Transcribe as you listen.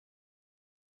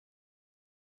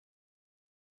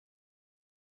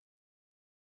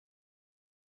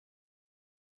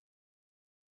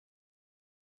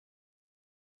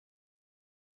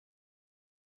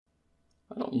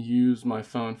I don't use my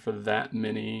phone for that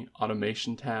many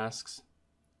automation tasks,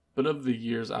 but over the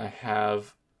years I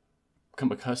have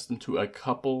become accustomed to a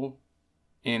couple,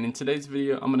 and in today's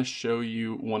video I'm going to show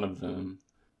you one of them.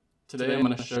 Today I'm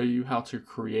going to show you how to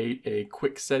create a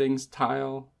quick settings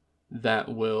tile that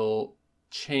will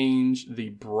change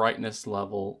the brightness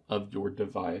level of your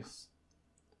device.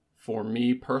 For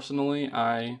me personally,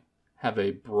 I have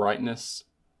a brightness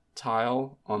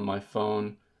tile on my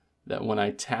phone that when I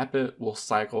tap it will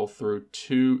cycle through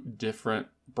two different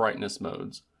brightness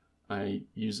modes. I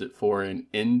use it for an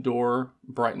indoor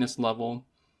brightness level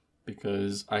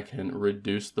because I can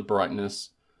reduce the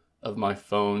brightness of my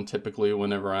phone typically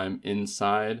whenever I'm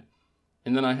inside.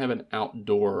 And then I have an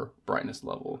outdoor brightness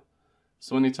level.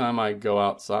 So anytime I go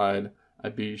outside,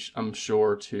 I'm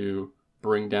sure to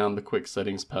bring down the quick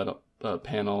settings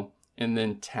panel and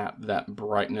then tap that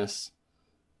brightness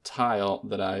tile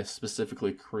that I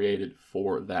specifically created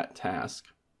for that task.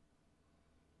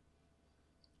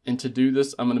 And to do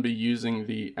this, I'm going to be using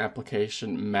the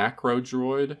application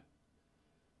MacroDroid.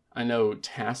 I know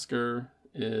Tasker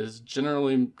is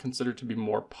generally considered to be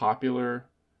more popular.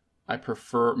 I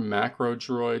prefer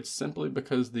MacroDroid simply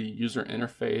because the user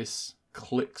interface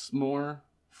clicks more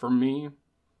for me.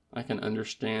 I can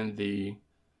understand the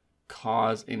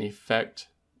cause and effect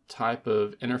type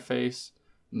of interface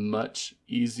much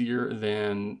easier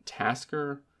than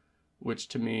Tasker, which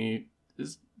to me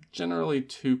is generally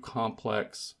too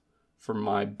complex for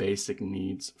my basic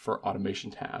needs for automation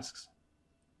tasks.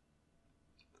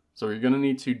 So you're going to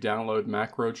need to download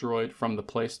MacroDroid from the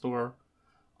Play Store.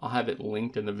 I'll have it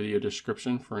linked in the video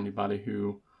description for anybody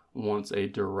who wants a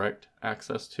direct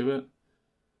access to it.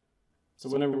 So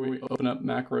whenever we open up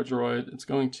MacroDroid, it's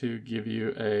going to give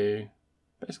you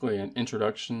basically an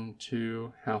introduction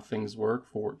to how things work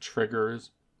for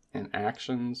triggers and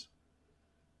actions.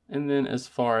 And then as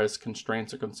far as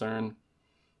constraints are concerned,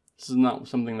 this is not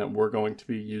something that we're going to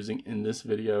be using in this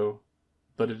video,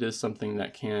 but it is something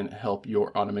that can help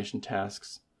your automation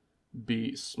tasks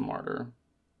be smarter.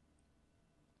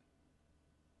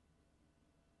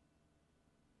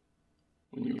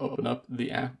 When you open up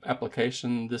the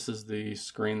application, this is the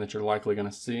screen that you're likely going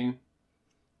to see.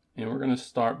 And we're going to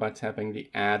start by tapping the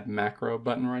Add Macro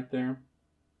button right there.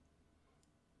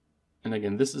 And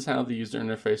again, this is how the user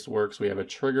interface works. We have a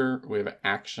trigger, we have an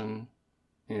action,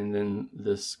 and then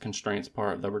this constraints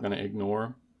part that we're going to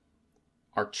ignore.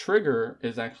 Our trigger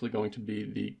is actually going to be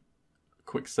the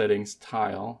quick settings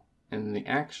tile, and the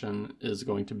action is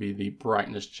going to be the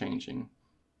brightness changing.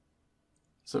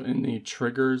 So in the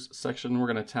triggers section, we're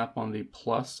going to tap on the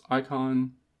plus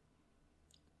icon.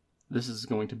 This is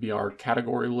going to be our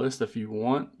category list. If you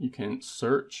want, you can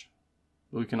search.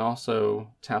 We can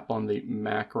also tap on the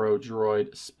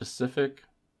MacroDroid specific.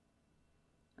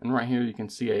 And right here you can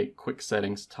see a quick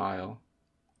settings tile.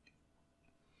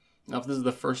 Now if this is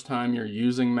the first time you're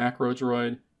using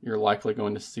MacroDroid, you're likely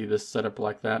going to see this set up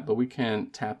like that, but we can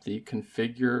tap the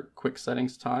configure quick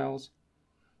settings tiles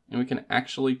and we can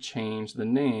actually change the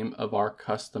name of our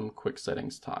custom quick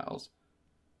settings tiles.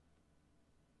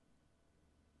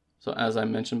 So as I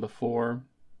mentioned before,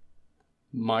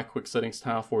 my quick settings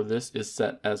tile for this is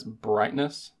set as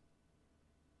brightness.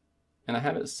 And I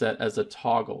have it set as a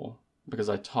toggle because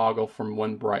I toggle from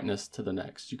one brightness to the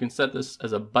next. You can set this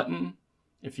as a button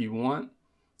if you want,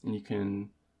 and you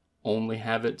can only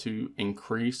have it to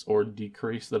increase or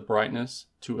decrease the brightness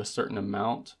to a certain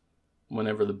amount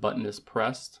whenever the button is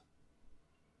pressed.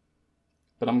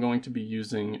 But I'm going to be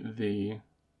using the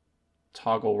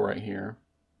toggle right here.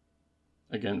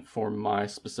 Again, for my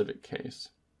specific case.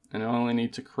 And I only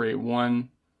need to create one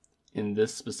in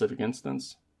this specific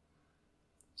instance.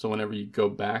 So whenever you go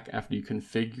back after you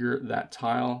configure that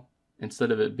tile,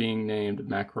 instead of it being named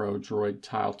MacroDroid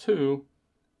Tile 2,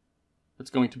 it's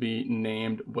going to be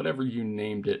named whatever you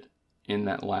named it in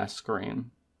that last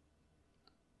screen.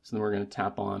 So then we're going to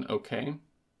tap on OK.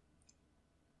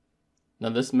 Now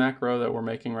this macro that we're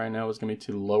making right now is going to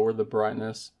be to lower the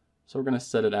brightness. So we're going to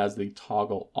set it as the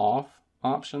toggle off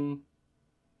option.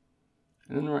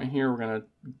 And then right here, we're going to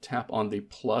tap on the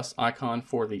plus icon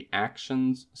for the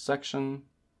actions section.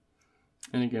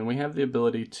 And again, we have the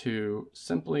ability to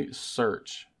simply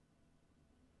search.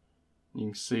 You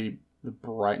can see the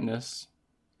brightness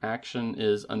action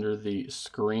is under the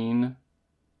screen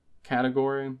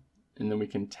category, and then we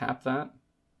can tap that.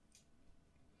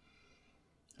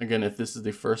 Again, if this is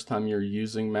the first time you're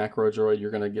using MacroDroid, you're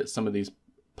going to get some of these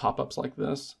pop-ups like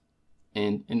this.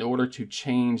 And in order to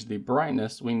change the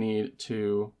brightness, we need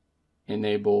to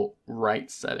enable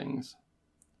write settings.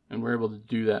 And we're able to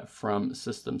do that from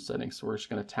system settings. So we're just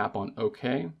going to tap on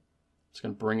OK. It's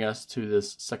going to bring us to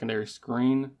this secondary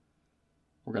screen.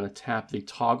 We're going to tap the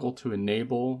toggle to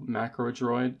enable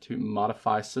MacroDroid to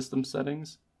modify system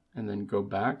settings and then go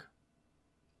back.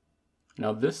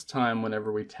 Now this time,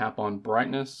 whenever we tap on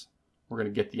brightness, we're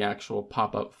going to get the actual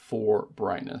pop-up for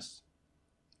brightness.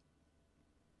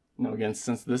 Now again,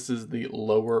 since this is the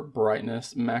lower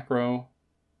brightness macro,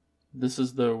 this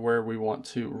is where we want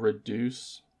to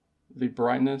reduce the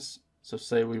brightness. So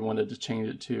say we wanted to change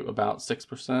it to about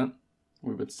 6%,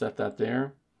 we would set that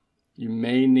there. You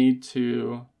may need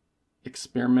to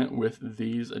experiment with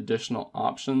these additional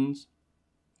options.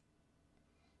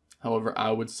 However,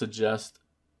 I would suggest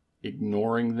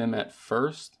ignoring them at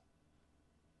first,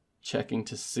 checking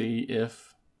to see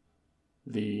if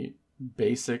the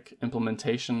basic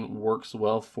implementation works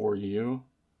well for you,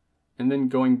 and then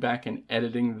going back and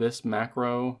editing this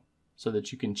macro so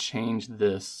that you can change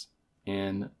this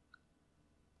and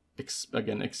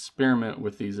again experiment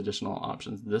with these additional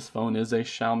options. This phone is a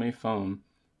Xiaomi phone,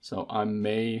 so I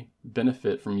may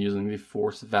benefit from using the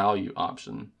force value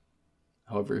option.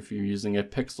 However, if you're using a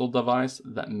Pixel device,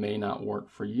 that may not work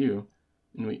for you.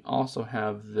 And we also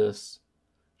have this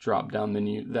drop-down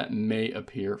menu that may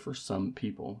appear for some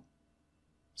people.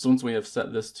 So once we have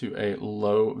set this to a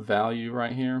low value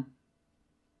right here,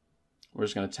 we're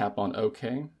just going to tap on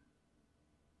OK.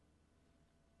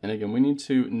 And again, we need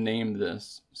to name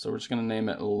this. So we're just going to name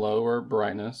it lower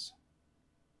brightness.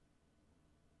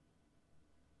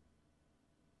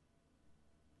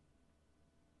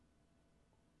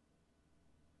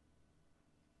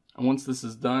 And once this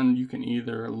is done, you can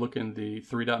either look in the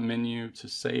three-dot menu to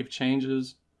save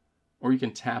changes, or you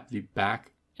can tap the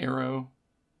back arrow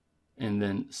and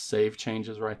then save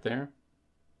changes right there.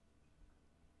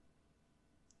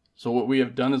 So what we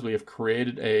have done is we have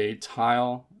created a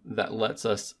tile that lets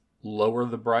us lower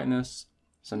the brightness.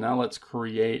 So now let's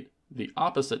create the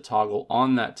opposite toggle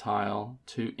on that tile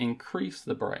to increase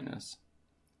the brightness.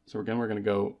 So again, we're going to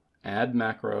go add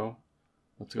macro.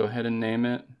 Let's go ahead and name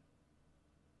it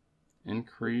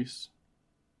increase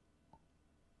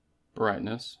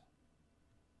brightness.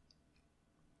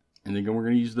 And then we're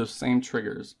going to use those same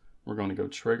triggers. We're going to go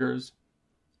triggers,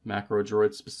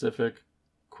 MacroDroid specific,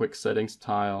 quick settings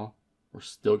tile. We're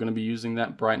still going to be using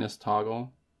that brightness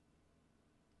toggle.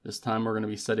 This time we're going to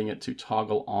be setting it to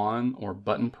toggle on or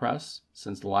button press,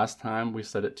 since the last time we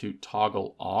set it to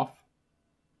toggle off.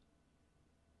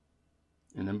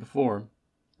 And then before,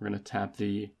 we're going to tap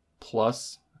the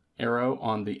plus arrow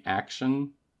on the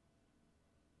action.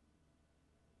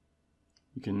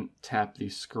 You can tap the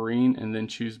screen and then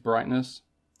choose brightness,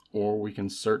 or we can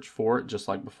search for it just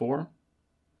like before.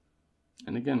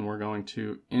 And again, we're going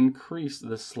to increase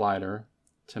this slider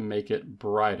to make it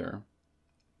brighter.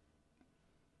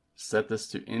 Set this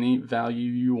to any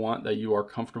value you want that you are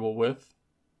comfortable with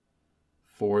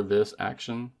for this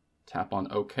action. Tap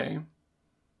on OK.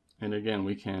 And again,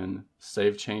 we can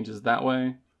save changes that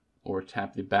way, or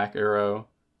tap the back arrow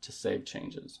to save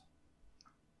changes.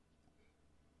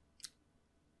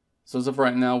 So as of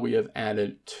right now, we have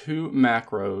added 2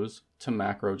 macros to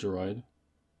MacroDroid.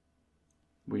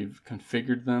 We've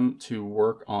configured them to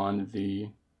work on the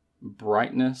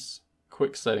brightness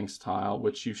quick settings tile,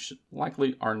 which you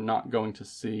likely are not going to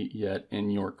see yet in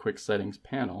your quick settings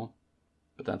panel,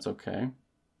 but that's okay.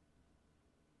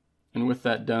 And with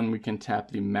that done, we can tap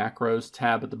the macros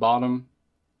tab at the bottom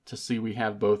to see we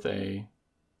have both a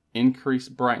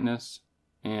increased brightness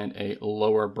and a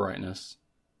lower brightness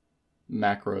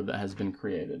macro that has been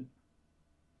created.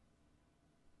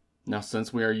 Now,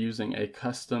 since we are using a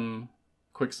custom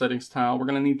quick settings tile, we're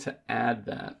going to need to add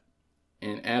that.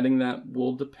 And adding that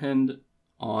will depend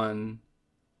on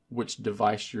which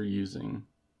device you're using.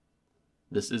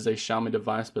 This is a Xiaomi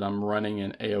device, but I'm running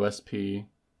an AOSP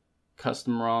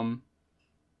custom ROM.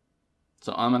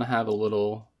 So I'm going to have a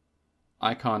little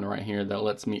icon right here that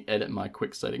lets me edit my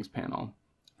quick settings panel.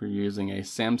 If you're using a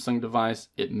Samsung device,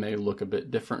 it may look a bit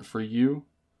different for you.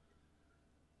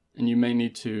 And you may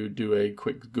need to do a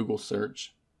quick Google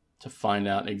search to find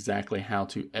out exactly how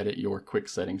to edit your quick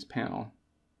settings panel.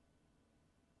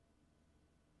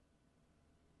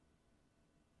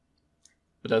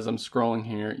 But as I'm scrolling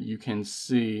here, you can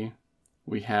see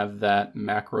we have that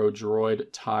MacroDroid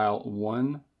tile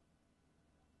 1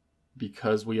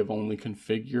 because we have only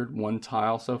configured 1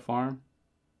 tile so far.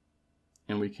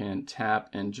 And we can tap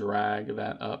and drag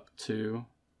that up to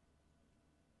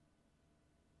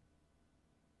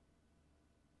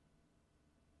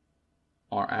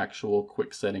our actual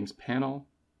quick settings panel.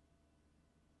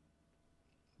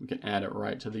 We can add it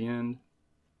right to the end.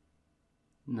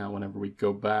 Now whenever we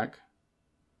go back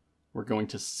we're going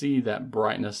to see that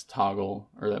brightness toggle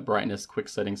or that brightness quick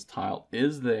settings tile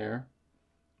is there.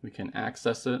 We can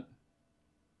access it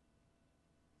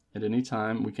at any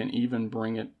time. We can even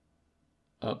bring it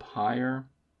up higher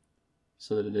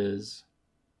so that it is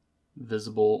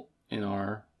visible in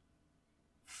our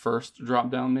first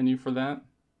drop-down menu for that.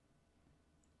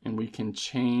 And we can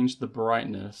change the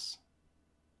brightness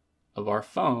of our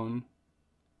phone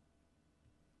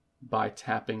by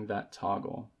tapping that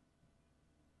toggle.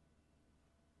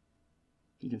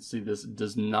 You can see this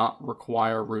does not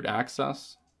require root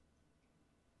access.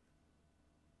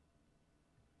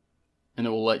 And it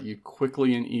will let you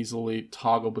quickly and easily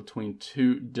toggle between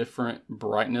two different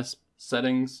brightness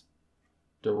settings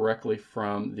directly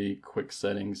from the quick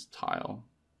settings tile.